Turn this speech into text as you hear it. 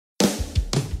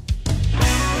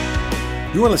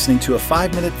You are listening to a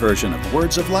 5-minute version of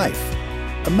Words of Life,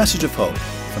 a message of hope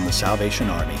from the Salvation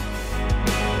Army.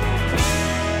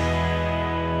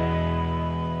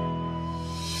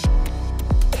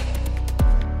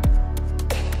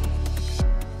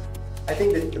 I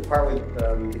think that the part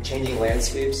with changing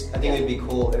landscapes, I think it'd be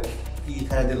cool if you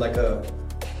kind of did like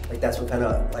that's what kind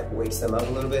of like wakes them up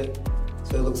a little bit.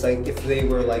 So it looks like if they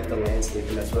were like the landscape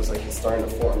and that's what's like starting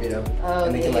to form, you know? Oh,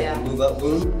 and they can like move up,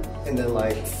 boom, and then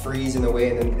like freeze in a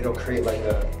way, and then it'll create like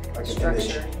an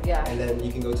image. Yeah. And then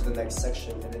you can go to the next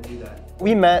section and then do that.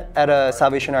 We met at a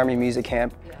Salvation Army music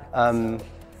camp, and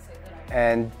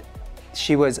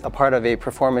she was a part of a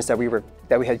performance that we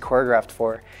had choreographed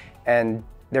for, and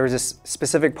there was this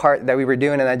specific part that we were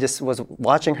doing, and I just was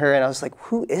watching her, and I was like,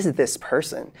 "Who is this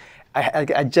person? I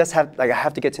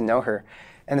have to get to know her."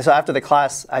 And so after the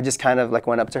class, I just kind of like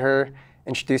went up to her,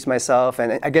 introduced myself,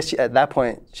 and I guess at that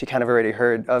point she kind of already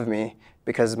heard of me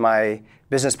because my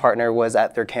business partner was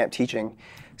at their camp teaching.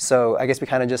 So I guess we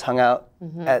kind of just hung out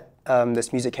at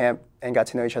this music camp and got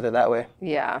to know each other that way.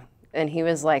 Yeah, and he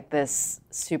was like this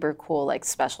super cool like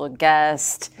special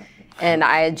guest. And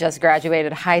I had just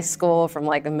graduated high school from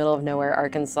like the middle of nowhere,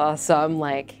 Arkansas. So I'm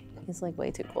like, he's like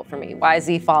way too cool for me. Why is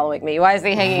he following me? Why is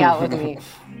he hanging out with me?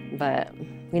 But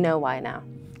we know why now.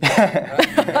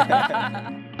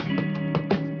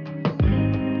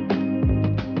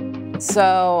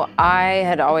 So I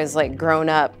had always like grown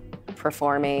up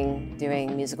performing,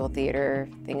 doing musical theater,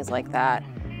 things like that,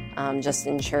 just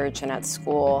in church and at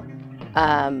school.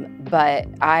 But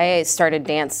I started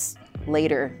dance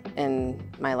later in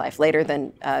my life, later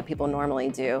than people normally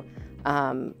do.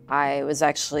 I was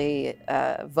actually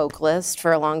a vocalist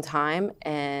for a long time,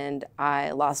 and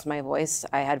I lost my voice.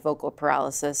 I had vocal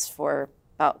paralysis for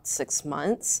about 6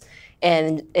 months,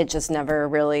 and it just never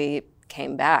really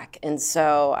came back. And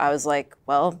so I was like,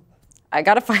 well, I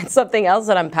gotta find something else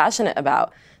that I'm passionate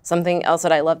about, something else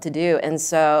that I love to do. And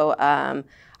so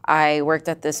I worked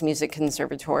at this music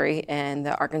conservatory in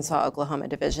the Arkansas-Oklahoma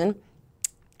division.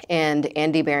 And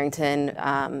Andy Barrington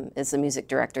is the music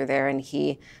director there, and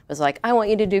he was like, I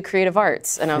want you to do creative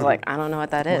arts. And I was like, I don't know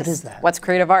what that is. What is that? What's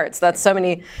creative arts? That's so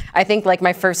many, I think like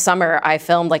my first summer, I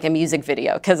filmed like a music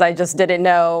video because I just didn't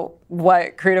know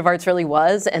what creative arts really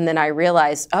was. And then I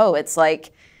realized, oh, it's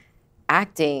like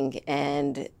acting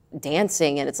and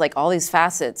dancing, and it's like all these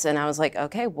facets. And I was like,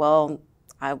 okay, well,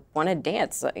 I want to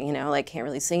dance, you know, like can't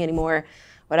really sing anymore,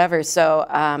 whatever. So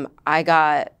I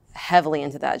got heavily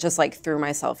into that, just like threw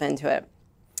myself into it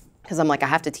because I'm like, I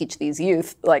have to teach these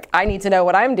youth, like I need to know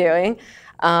what I'm doing.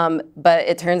 But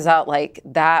it turns out like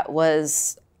I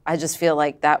just feel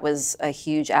like that was a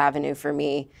huge avenue for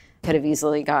me. Could have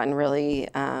easily gotten really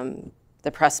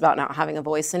depressed about not having a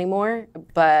voice anymore.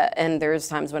 And there's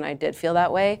times when I did feel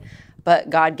that way, but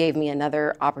God gave me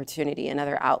another opportunity,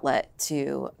 another outlet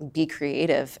to be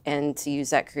creative and to use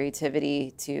that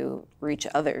creativity to reach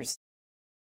others.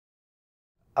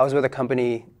 I was with a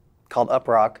company called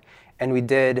Uprock, and we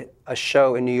did a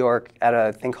show in New York at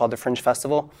a thing called the Fringe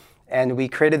Festival. And we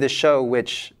created this show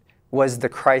which was the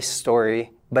Christ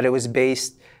story, but it was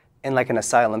based in like an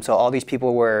asylum. So all these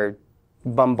people were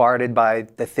bombarded by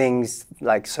the things,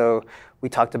 like, so we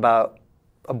talked about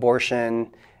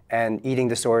abortion and eating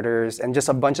disorders and just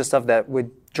a bunch of stuff that would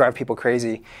drive people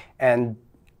crazy. And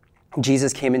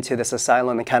Jesus came into this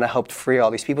asylum and kind of helped free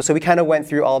all these people. So we kind of went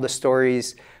through all the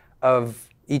stories of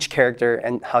each character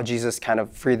and how Jesus kind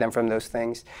of freed them from those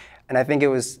things. And I think it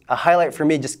was a highlight for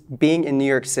me just being in New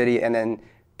York City and then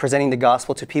presenting the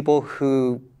gospel to people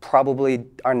who probably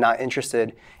are not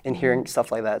interested in hearing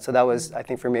stuff like that. So that was, I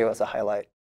think for me, it was a highlight.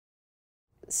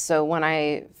 So when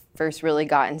I first really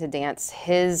got into dance,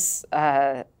 his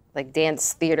like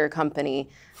dance theater company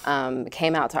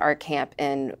came out to our camp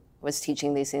and was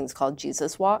teaching these things called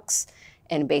Jesus Walks.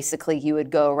 And basically you would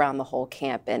go around the whole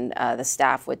camp and the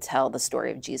staff would tell the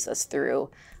story of Jesus through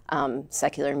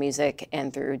secular music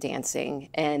and through dancing.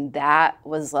 And that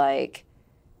was like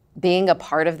being a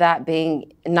part of that,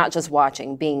 being not just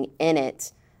watching, being in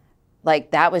it,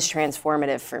 like that was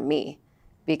transformative for me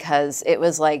because it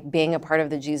was like being a part of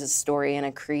the Jesus story in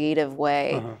a creative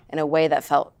way, in a way that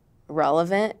felt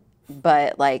relevant,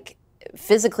 but like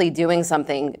physically doing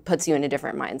something puts you in a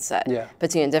different mindset,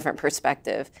 puts you in a different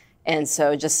perspective. And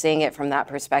so just seeing it from that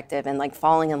perspective and like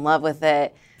falling in love with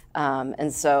it.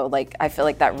 And so like, I feel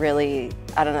like that really,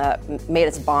 I don't know, made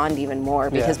us bond even more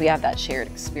because we have that shared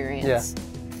experience.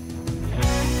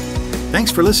 Thanks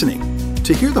for listening.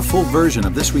 To hear the full version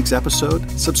of this week's episode,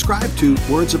 subscribe to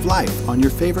Words of Life on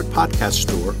your favorite podcast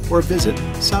store or visit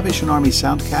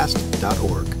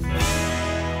SalvationArmySoundcast.org.